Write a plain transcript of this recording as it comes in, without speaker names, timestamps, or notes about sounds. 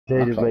I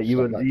Jaded, can't mate,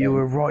 stop that you game.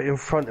 were right in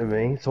front of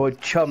me, so I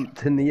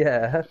jumped in the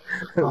air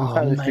and Oh,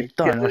 managed to mate, get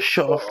don't. I a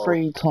shot shot her off.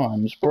 3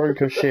 times, broke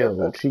her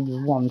shield. She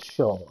was one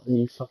shot. And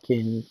you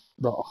fucking.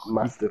 Oh,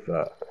 Mastiff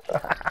that.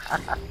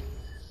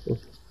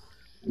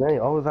 Mate,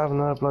 I was having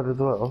her blood as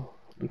well.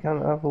 You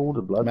can't have all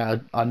the blood.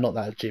 man, I knocked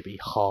that Jibby Oi,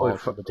 hard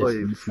from a oi,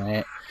 distance,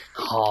 mate.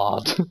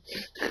 Hard.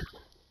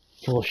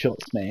 4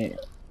 shots, mate.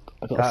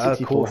 I got a that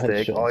 64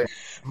 caustic, headshots. I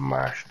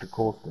smashed the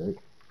caustic.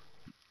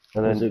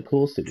 And Was then it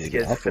caustic? Was it?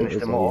 Skids I thought it finished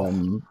was him a off.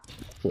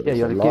 thought it Yeah, was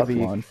you a had a gibby.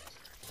 lifeline.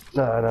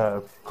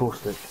 No,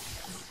 caustic.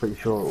 Pretty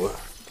sure it was.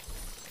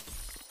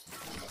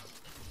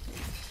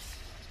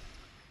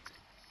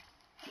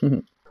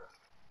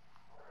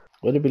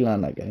 Where did we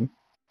land that game?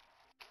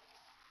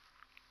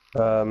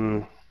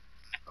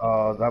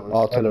 Oh, that was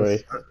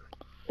Artillery.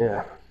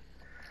 yeah.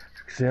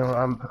 See,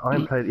 I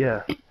haven't played.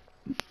 Yeah, I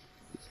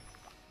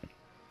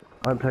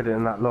haven't played it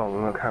in that long,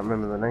 and I can't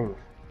remember the names.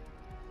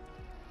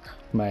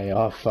 Mate,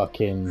 I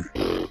fucking.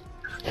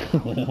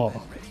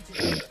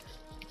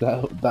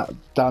 that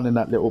down in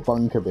that little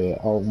bunker bit.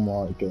 Oh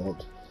my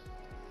god,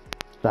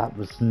 that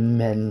was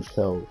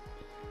mental.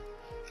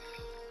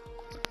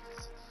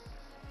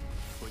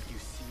 What you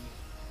see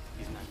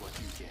is not what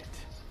you get.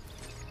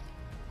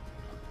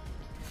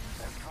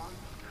 And come,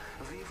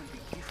 they will be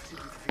gifted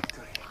with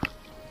victory.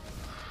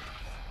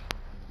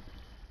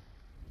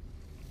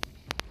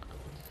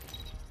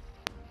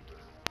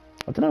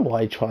 I don't know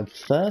why he tried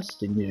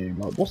thirsting you.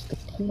 Like, what's the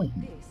point?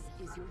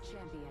 This is your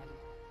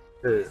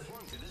champion.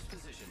 Swung to this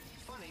position,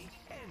 funny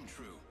and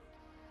true.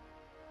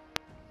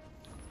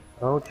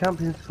 Oh,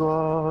 champion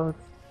squad.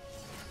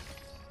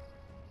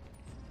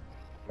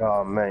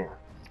 Oh, mate.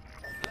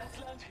 Let's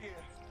land here.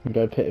 You can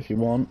go pit if you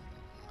want.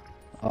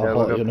 Oh, Yeah, hot,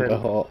 we'll you're go gonna pit. go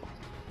hot.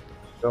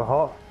 Go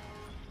hot.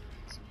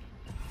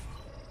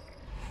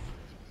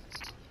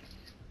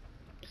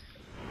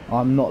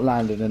 I'm not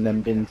landing in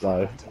them bins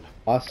though.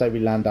 I say we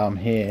land down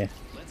here.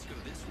 Let's go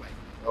this way.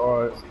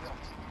 Alright.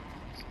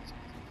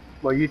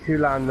 Well, you two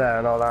land there,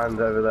 and I'll land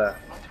over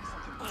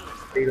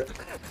there.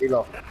 Heal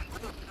off.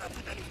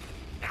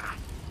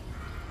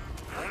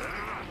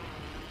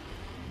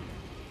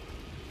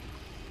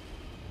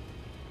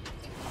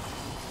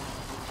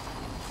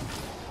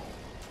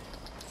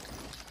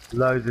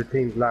 Loads of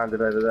teams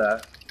landed over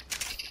there.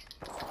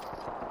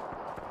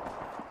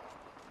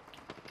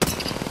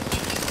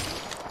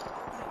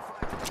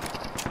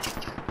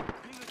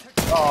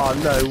 Oh,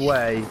 no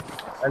way.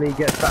 And he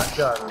gets that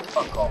gun.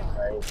 Fuck off,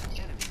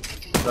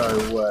 mate. No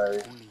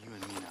way. Only you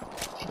and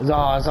me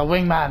now. It's a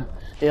wingman.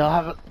 He'll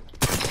have it.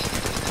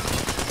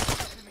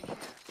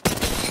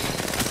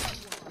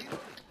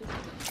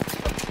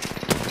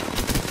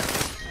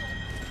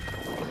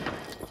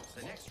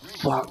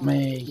 Fuck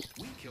me.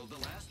 We killed the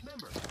last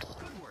member.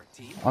 Good work,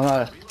 team. I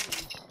know.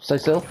 Stay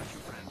still.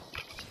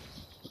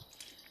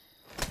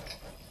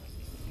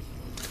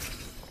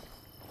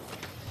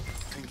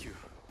 Thank you.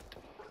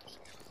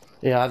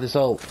 Yeah, I have this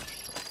ult.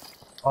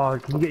 Oh,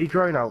 can you get your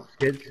drone out,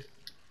 Skids?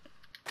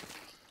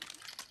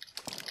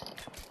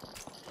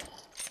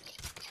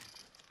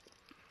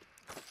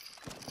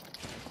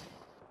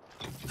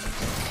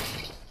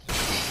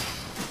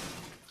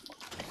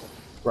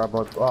 Grab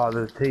on. Oh,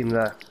 there's a team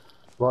there.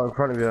 Right in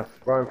front of you.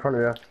 Right in front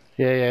of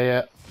you.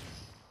 Yeah.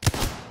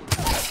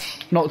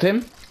 Knocked him.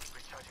 Do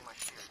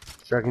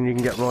you reckon you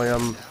can get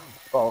my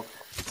box?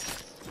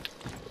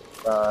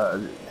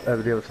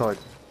 Over the other side.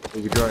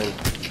 With your drone.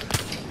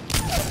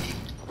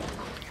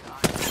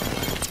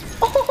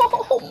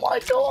 Oh my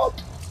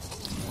god.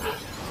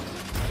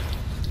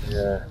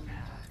 Yeah.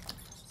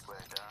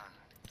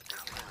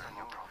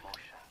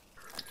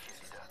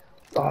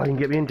 Oh, you can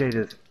get me in,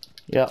 Jaders.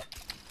 Yeah.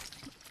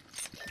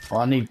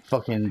 Well, I need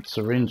fucking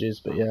syringes,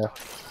 but yeah.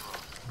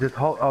 Just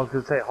I was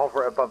gonna say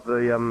hover it above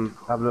the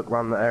have a look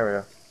around the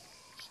area.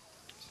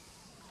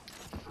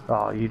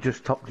 Oh, you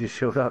just topped your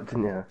shield up,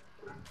 didn't you?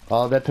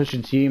 Oh, they're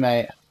pushing to you,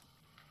 mate.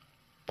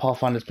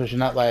 Pathfinder's pushing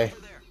that way.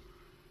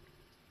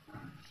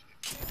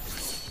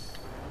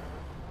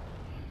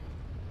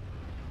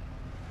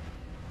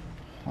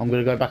 I'm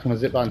gonna go back on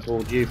the zipline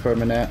towards you for a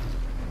minute.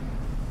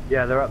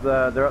 Yeah, they're at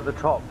the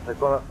top. They've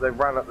gone up. They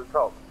ran up the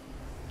top.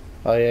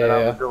 Oh yeah, And out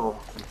yeah. the door.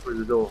 And through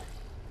the door.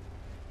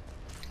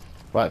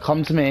 Right,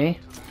 come to me.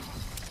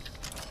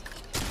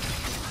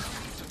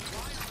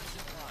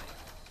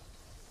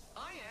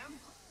 I am.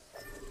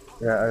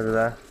 Yeah, over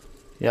there.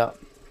 Yeah.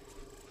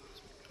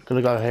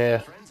 Gonna go here.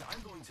 Friends,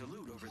 I'm going to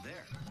loot over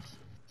there.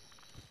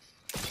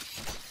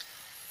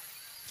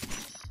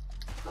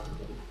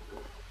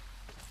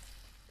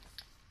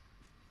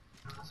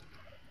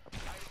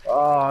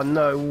 Oh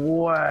no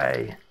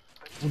way!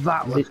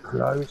 That was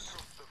close.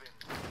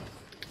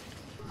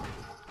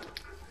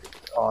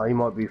 Oh, he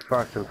might be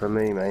thrashing for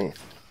me, mate.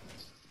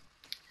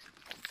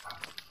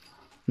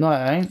 No,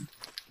 it ain't.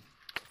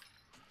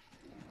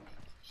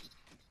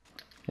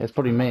 Yeah, it's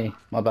probably me.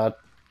 My bad.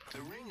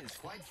 The ring is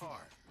quite far.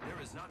 There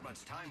is not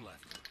much time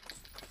left.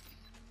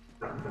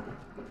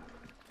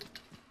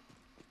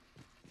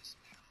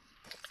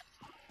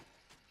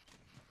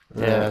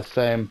 Yeah,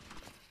 same.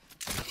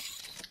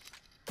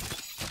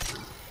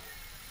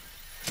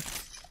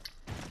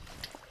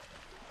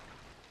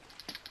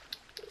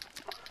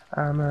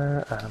 I'm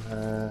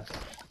a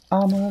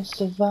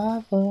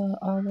survivor,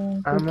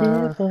 I'm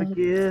a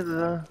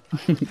forgiver.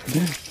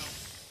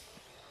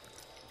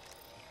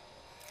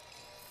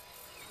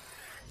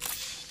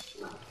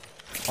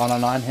 On a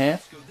 9 here.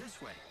 Let's go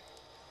this way.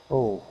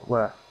 Oh,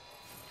 where?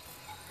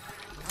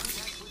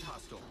 Contact with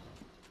hostile.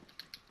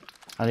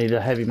 I need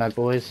a heavy mag,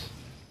 boys.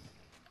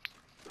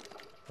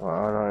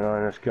 Alright,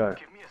 no, let's go.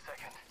 Give me a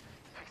second.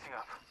 Fixing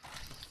up.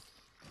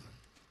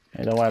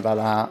 Hey, don't worry about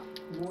that.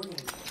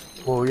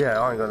 Well,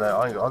 yeah, I got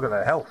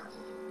no health.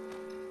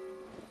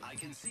 I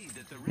can see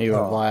that the Neither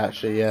have I,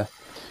 actually, yeah.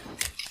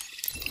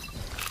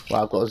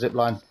 Well, I've got a zip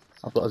line.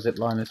 I've got a zip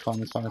line, it's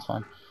fine, it's fine, it's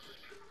fine.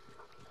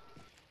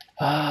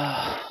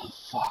 Ah,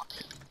 fuck.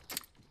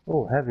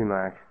 Oh, heavy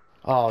mag.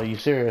 Oh, are you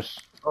serious?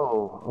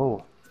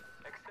 Oh.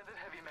 extended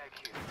heavy mag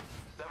here.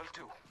 Level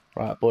 2.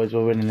 Right, boys,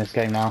 we're winning this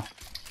game now.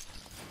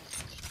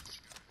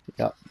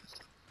 Yep.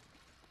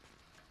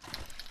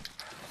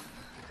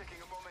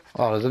 Taking a moment.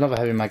 Oh, there's another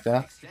heavy mag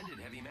there. Extended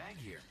heavy mag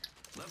here.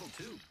 Level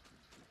 2.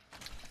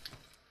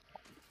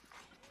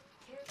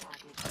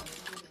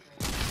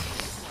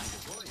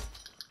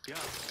 Yeah, we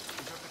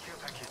got the care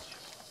package.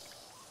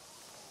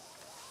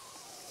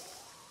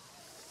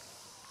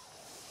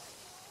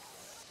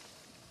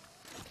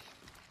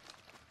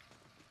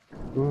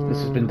 This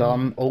has been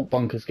done. Alt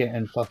bunker's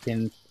getting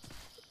fucking...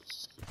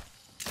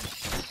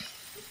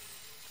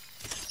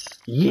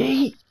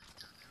 Yeet!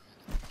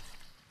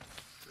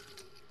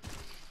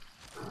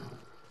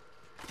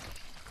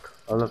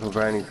 I'm looking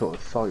for any sort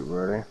of sight,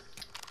 really.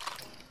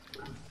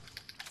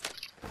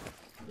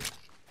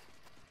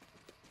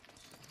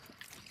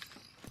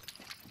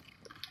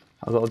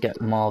 I've got to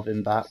get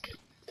Marvin back.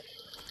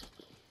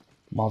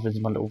 Marvin's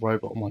my little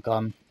robot on my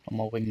gun, on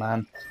my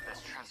wingman.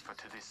 Let's transfer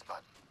to this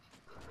spot.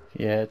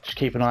 Yeah, just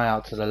keep an eye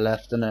out to the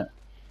left, innit?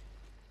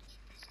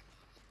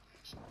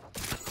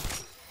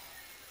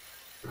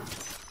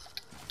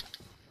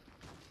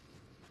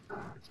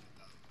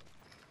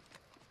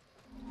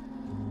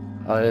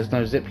 Oh, there's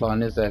no zip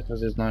line, is there?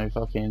 Because there's no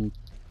fucking...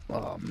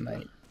 Oh,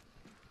 mate.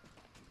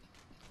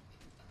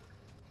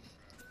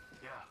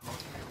 Yeah,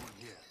 most everyone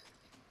here.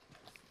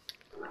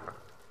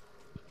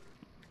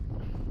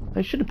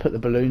 They should have put the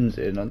balloons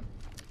in.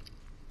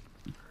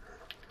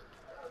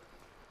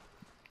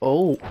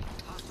 Oh,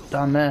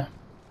 down there.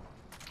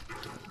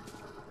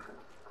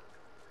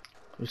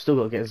 We've still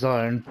got to get a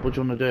zone. What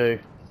do you want to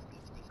do?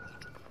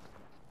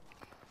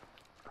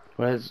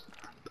 Where's...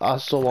 I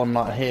saw one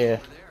like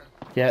here.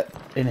 Yep,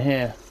 in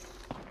here.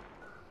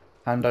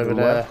 And over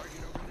there.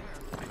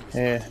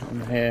 Here,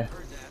 and here.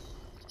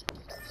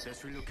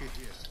 Let's relocate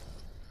here.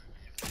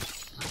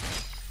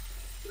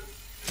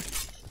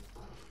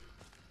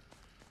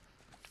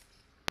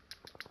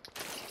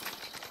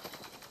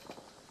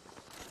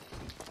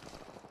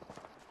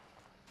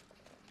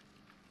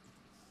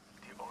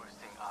 The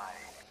overseeing eye.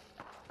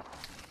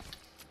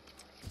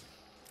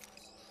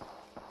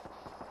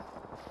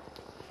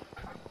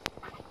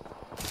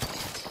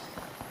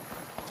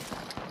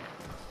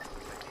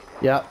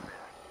 Yep.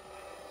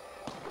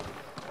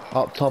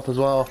 Up top as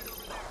well.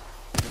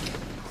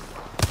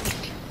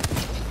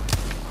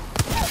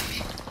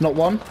 Not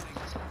one. Logged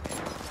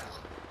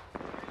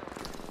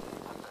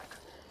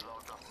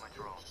off my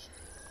drone.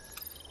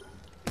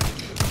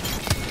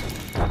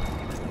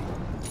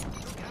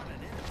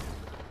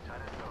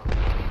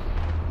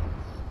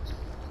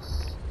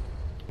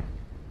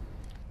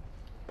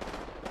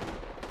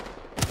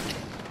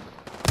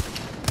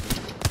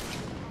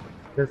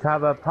 Let's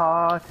have a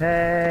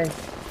party.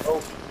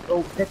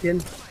 Oh, Tekken.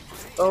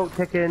 Oh,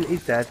 Tekken,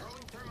 he's dead.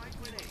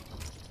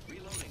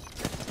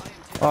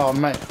 Oh,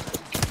 mate.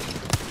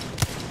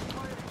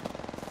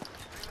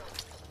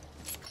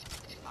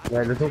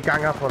 Yeah, let's all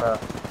gang up on her.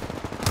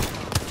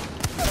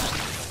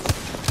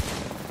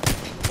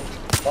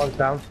 One's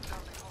down.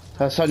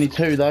 That's only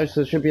two though, so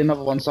there should be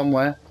another one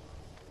somewhere.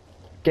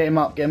 Get him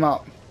up, get him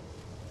up.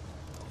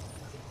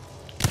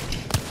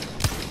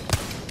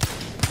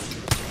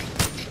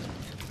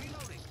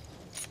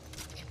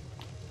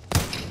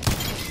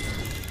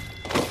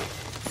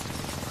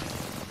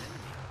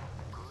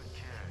 Good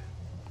care.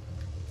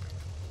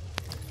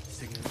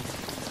 Signal.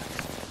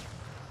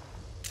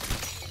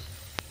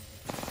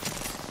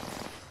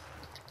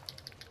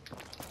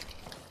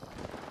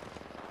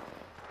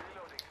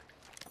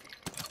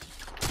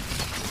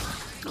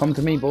 Come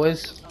to me,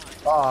 boys.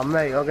 Oh,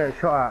 mate, I'm getting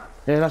shot at.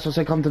 Yeah, that's what I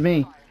said, come to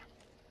me.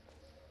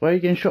 Where are you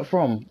getting shot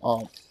from?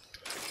 Oh.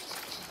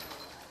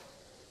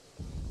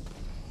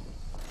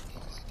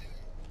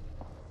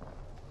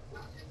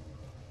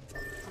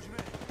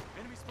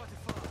 Enemy spotted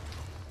far.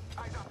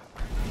 Eyes up.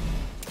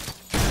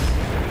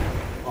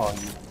 Oh,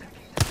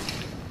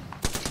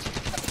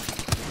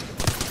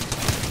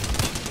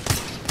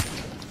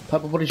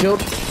 Purple body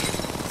shield.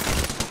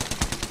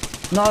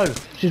 No,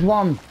 she's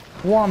one.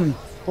 One.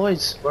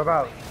 Boys.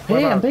 whereabouts?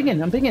 Here, I'm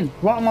pinging.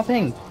 Right on my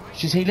ping.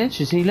 She's healing.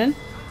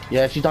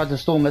 Yeah, she died in the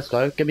storm, let's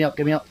go. Get me up.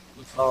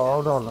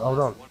 Oh, hold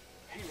on.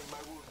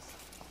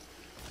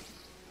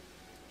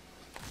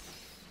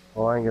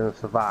 Oh, I ain't gonna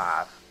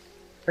survive.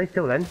 Stay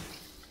still then.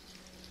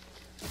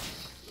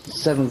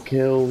 7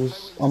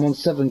 kills. I'm on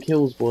 7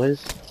 kills,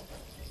 boys.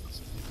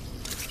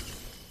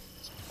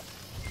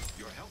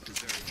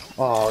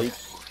 Oh,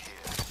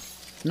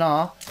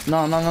 nah.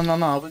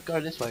 We'll go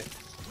this way.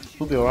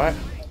 We'll be alright.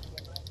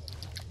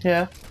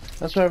 Yeah,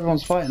 that's where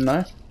everyone's fighting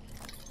though.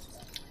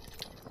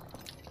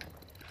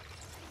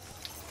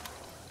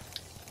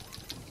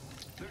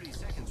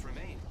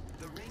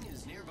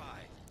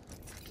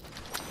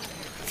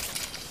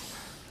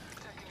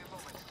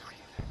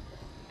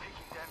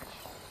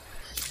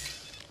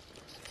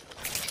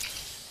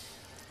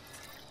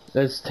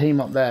 There's a team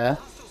up there.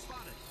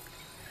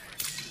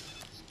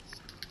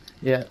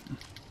 Yeah.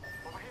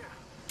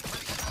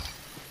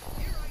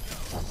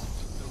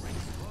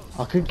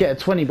 I could get a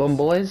 20 bomb,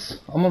 boys.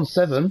 I'm on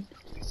 7.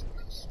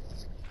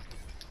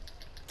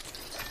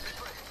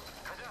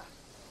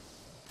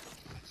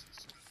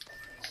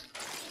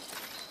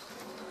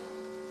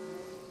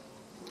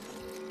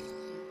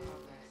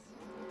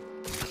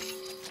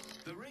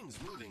 The ring's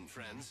moving,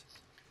 friends.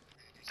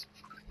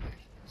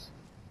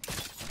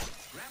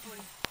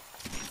 Grappling.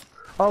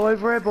 Oh,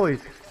 over here, boys.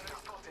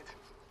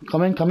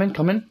 Come in.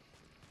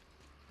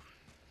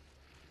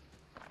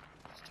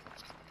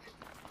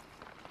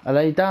 Are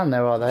they down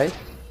there, are they?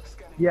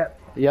 Yep.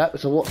 Yep,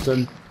 so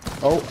Watson.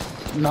 Oh,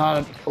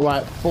 no,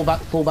 right, fall back.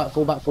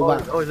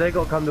 Oh, they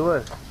got to come to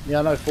us. Yeah,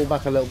 I know, fall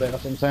back a little bit,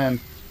 that's what I'm saying.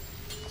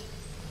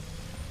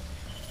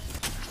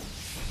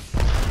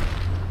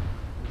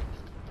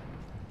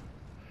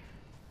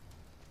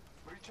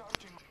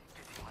 Recharging.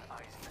 Getting my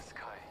eyes in the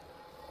sky.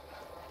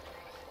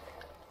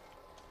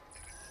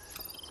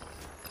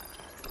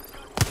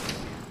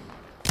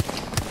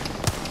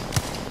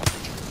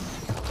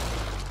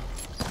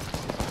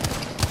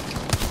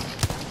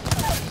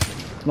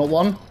 Not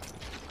one.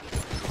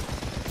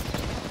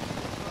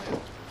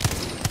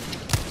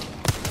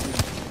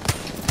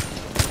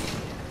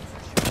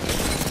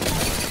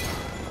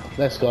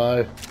 Let's go.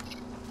 We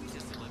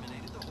just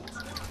eliminated the whole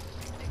squad.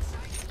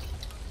 Exciting.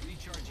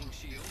 Recharging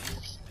shield.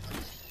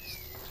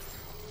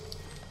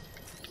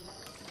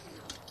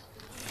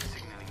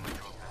 Signaling my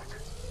drop back.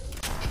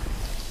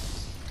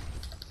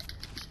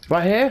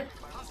 Right here?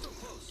 Hostile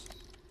close.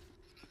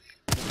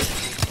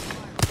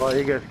 Right,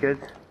 here goes, kids.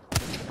 Reloading.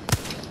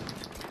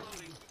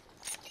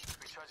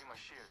 Recharging my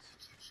shields.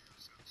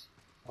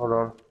 Hold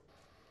on.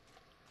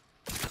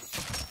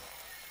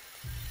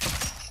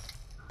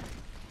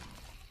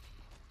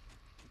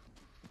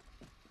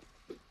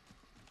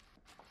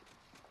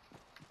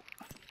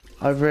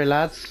 Over here,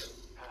 lads.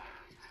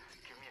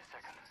 Give me a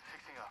second.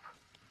 Fixing up.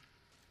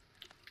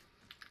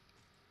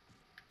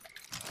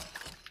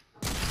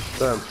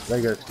 Boom.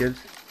 There goes, kids.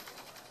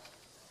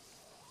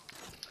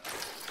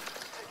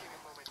 Taking a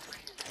moment to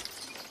heal.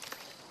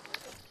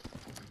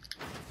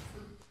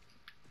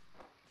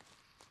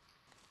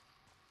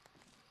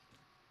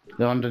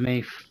 They're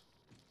underneath.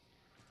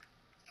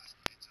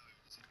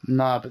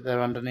 Nah, but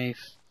they're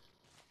underneath.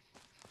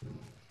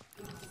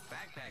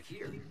 Backpack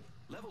here.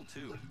 Level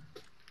 2.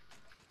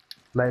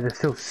 Mate, there's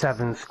still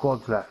 7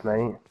 squads left,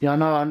 mate. Yeah, I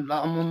know, I'm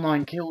on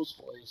 9 kills,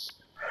 boys.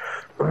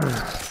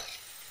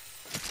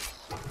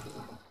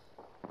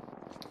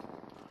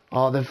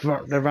 Oh, they're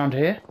around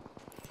here?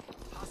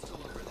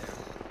 Hostile over there.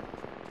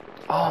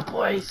 Oh,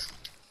 boys.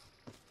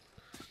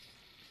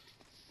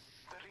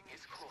 The ring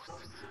is close.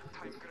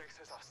 Time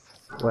graces us.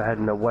 We're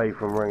heading away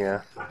from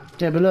Ringer.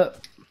 Yeah, but look.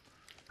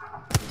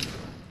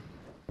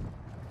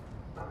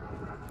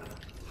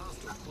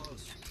 Hostile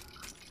close.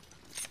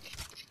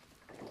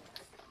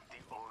 The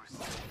ores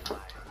fly.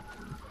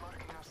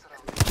 Marking our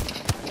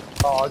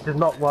surroundings. Oh, I just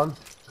knocked one. In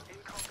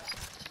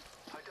contact.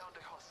 I downed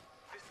a host.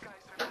 This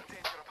guy's in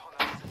danger upon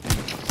us.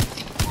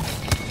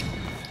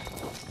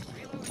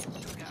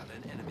 Reloading. Took out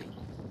an enemy.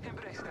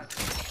 Embrace that.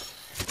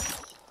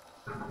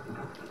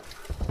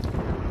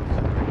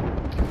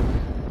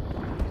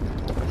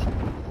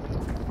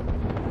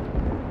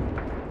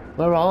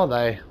 Where are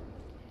they?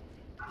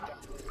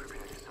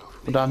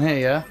 We're down here,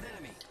 yeah?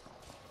 Enemy.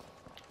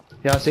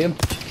 Yeah, I see him.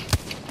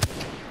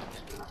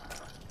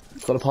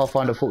 Got a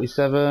Pathfinder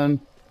 47.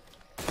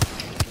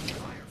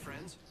 Fire,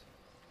 friends.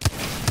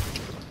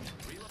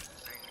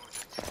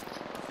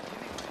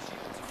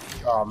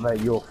 Oh,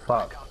 mate, you're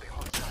fucked.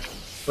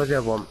 Where's the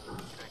other one?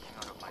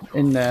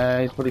 In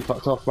there, he's probably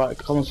fucked off. Right,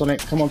 come on, Sonic.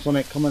 Come on.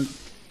 Sonic,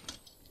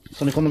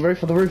 on the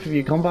roof of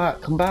you. Come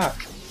back. I'm coming.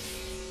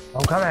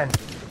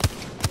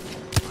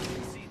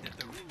 See that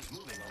the ring's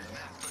moving on the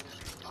map.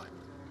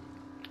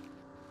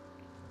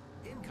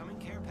 Incoming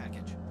care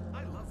package.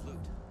 I love loot.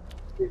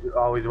 He's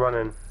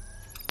running.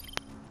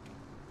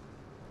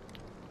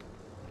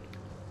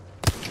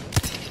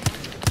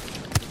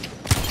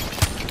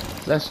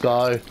 Let's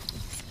go. We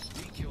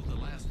killed the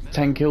last man.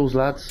 10 kills,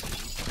 lads.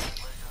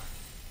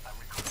 I'm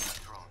recalling my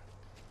drone.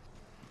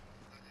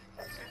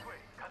 This way.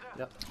 Kada.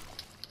 Yep.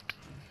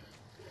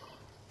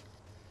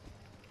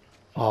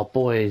 Oh,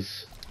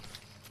 boys.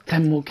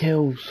 10 more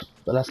kills.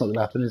 But that's not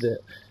gonna happen, is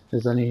it?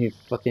 There's only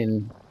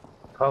fucking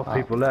 12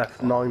 people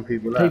left. 9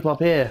 people left. people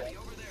up here. Over there.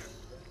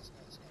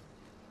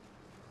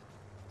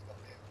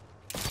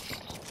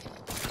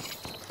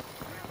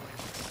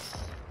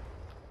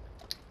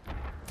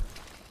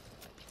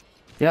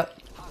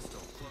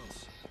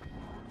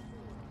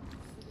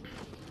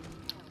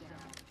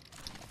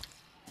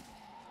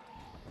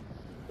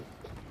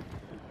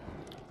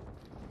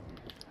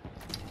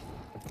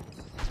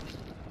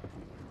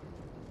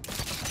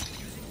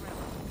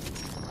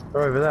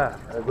 They're over there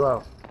as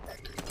well.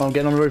 I'm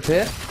getting on the roof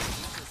here.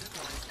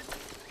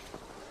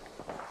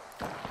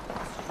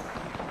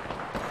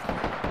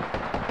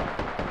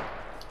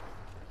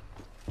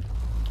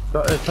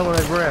 There's someone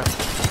over here.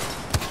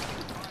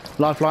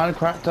 Lifeline,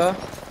 cracked her.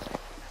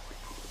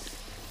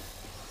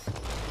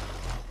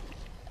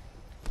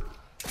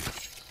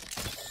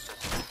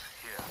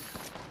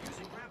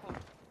 Using grapple.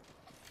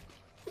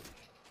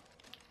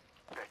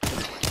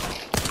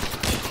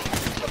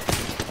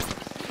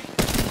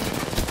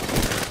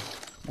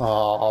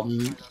 Oh,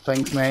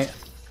 thanks, mate.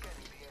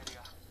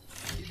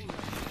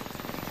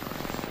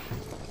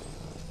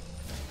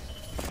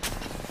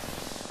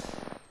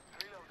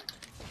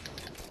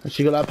 Has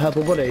she got that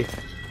purple body?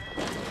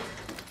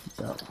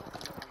 Yeah.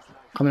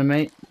 Come in,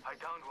 mate. I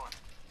downed one.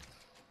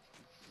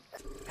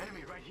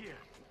 Enemy right here.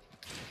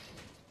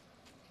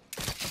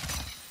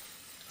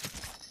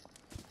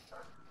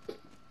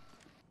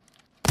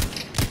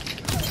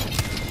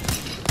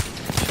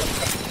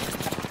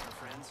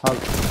 Friends, Hug.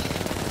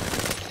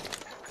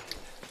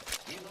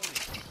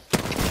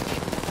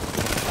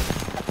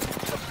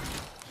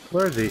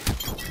 Where is he?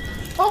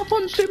 I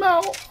punched him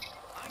out!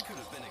 I could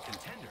have been a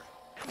contender,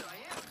 and I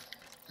am.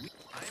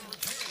 I am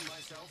repairing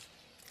myself.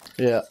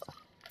 Yeah.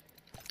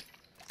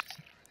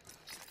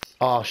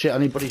 Oh shit, I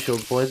need body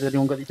shield, boys.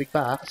 Anyone got any big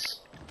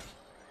bats?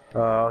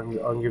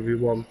 I'll give you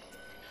one.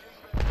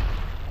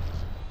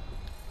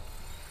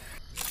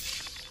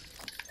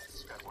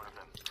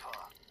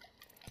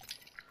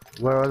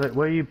 Where are they?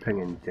 Where are you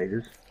pinging,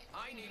 Jaders?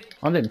 I need it.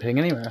 I didn't ping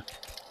anywhere.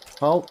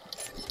 Oh,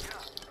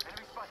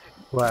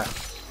 Where?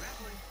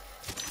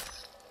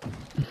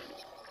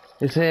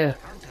 it's here.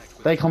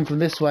 They come from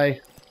this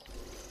way.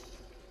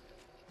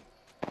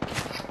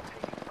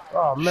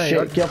 Oh mate!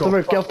 I Shit, get off the got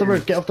roof, get off the fucking-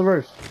 roof, get off the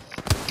roof.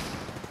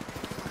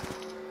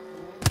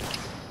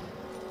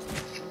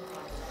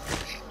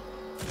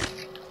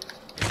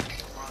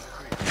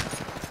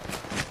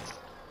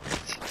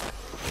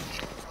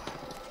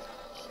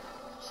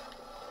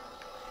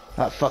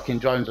 That fucking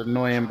drone's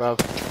annoying, bruv.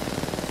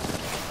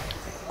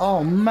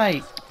 Oh,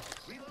 mate.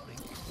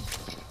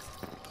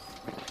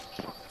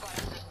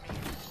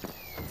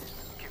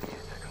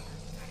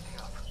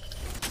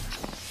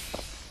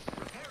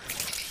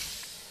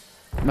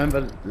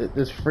 Remember,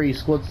 there's 3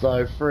 squads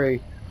though, 3.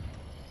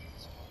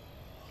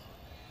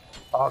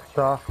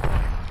 Arcstar.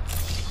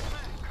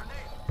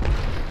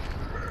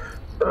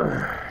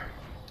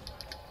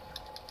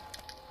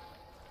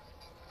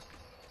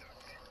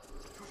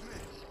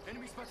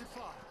 Enemy spotted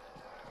far.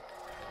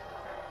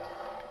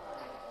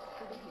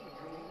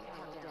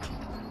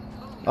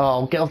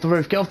 Oh, get off the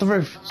roof, get off the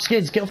roof.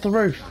 Skids, get off the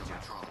roof.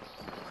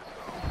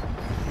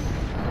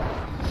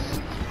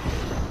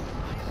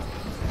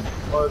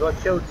 Oh, I've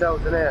got shield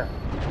cells in here.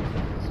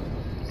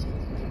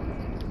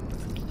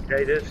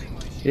 Jaders.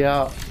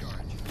 Yeah,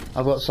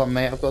 I've got some,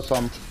 mate, I've got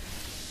some.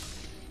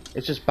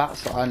 It's just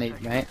bats that I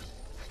need, mate.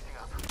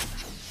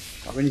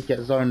 Oh, we need to get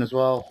a zone as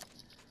well.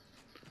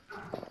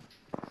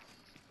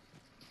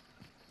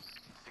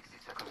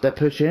 They're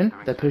pushing,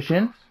 they're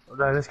pushing. Oh,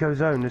 no, let's go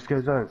zone. Let's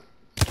go zone.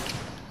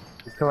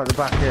 Let's come out the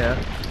back here.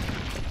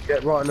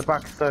 Get right in the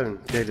back zone,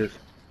 Jaders.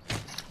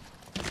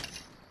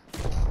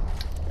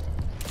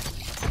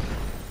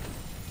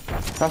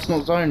 That's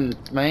not zone,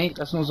 mate,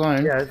 that's not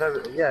zone. Yeah, it's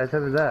over. Yeah, it's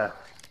over there.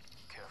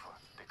 Careful,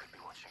 they could be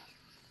watching.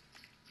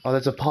 Oh,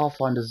 there's a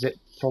pathfinder zip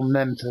from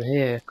them to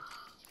here.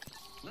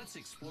 Let's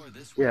explore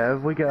this. Yeah,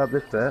 if we get up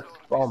this bit,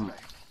 bomb.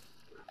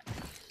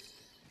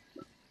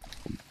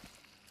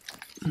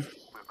 We're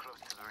close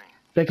to the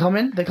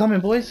ring. They're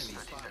coming, boys. 30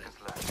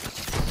 seconds left.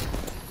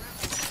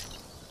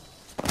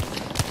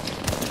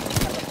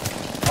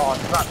 Oh, I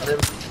trapped him.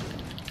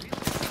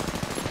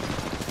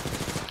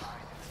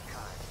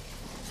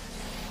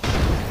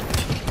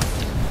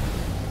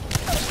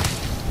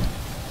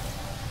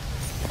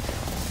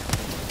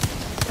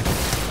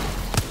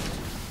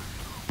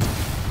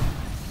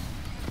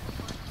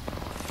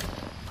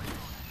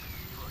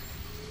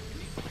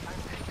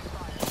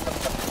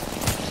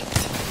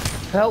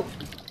 Help.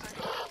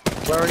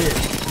 Where are you?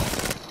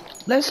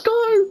 Let's go.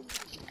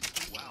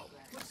 Wow,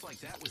 looks like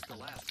that was the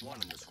last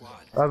one in the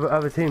squad.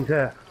 Other teams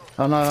here.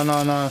 I know, I know,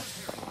 I know.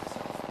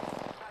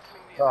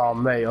 Oh,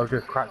 mate, I've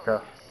just cracked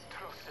her.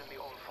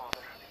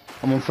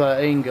 I'm on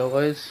 13,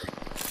 guys.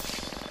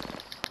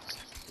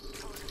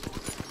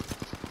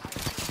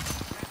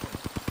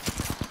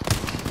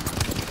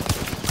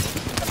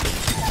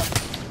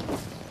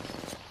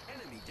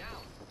 Enemy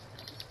down.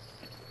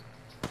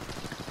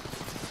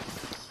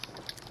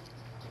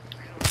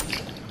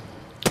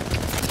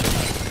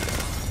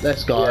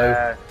 Let's go.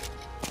 Yeah.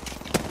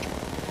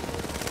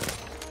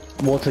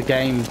 What a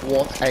game.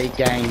 What a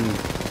game.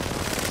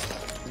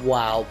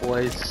 Wow,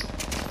 boys.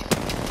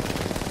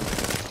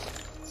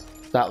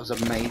 That was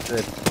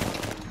amazing.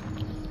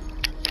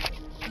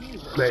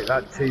 Mate,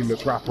 that team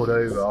have grappled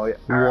over.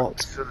 What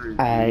Absolutely.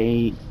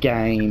 a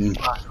game.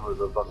 That was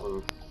a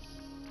fucking...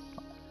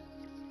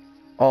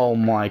 Oh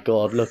my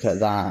god, look at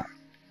that.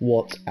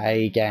 What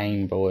a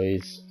game,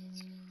 boys.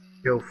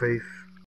 Kill thief.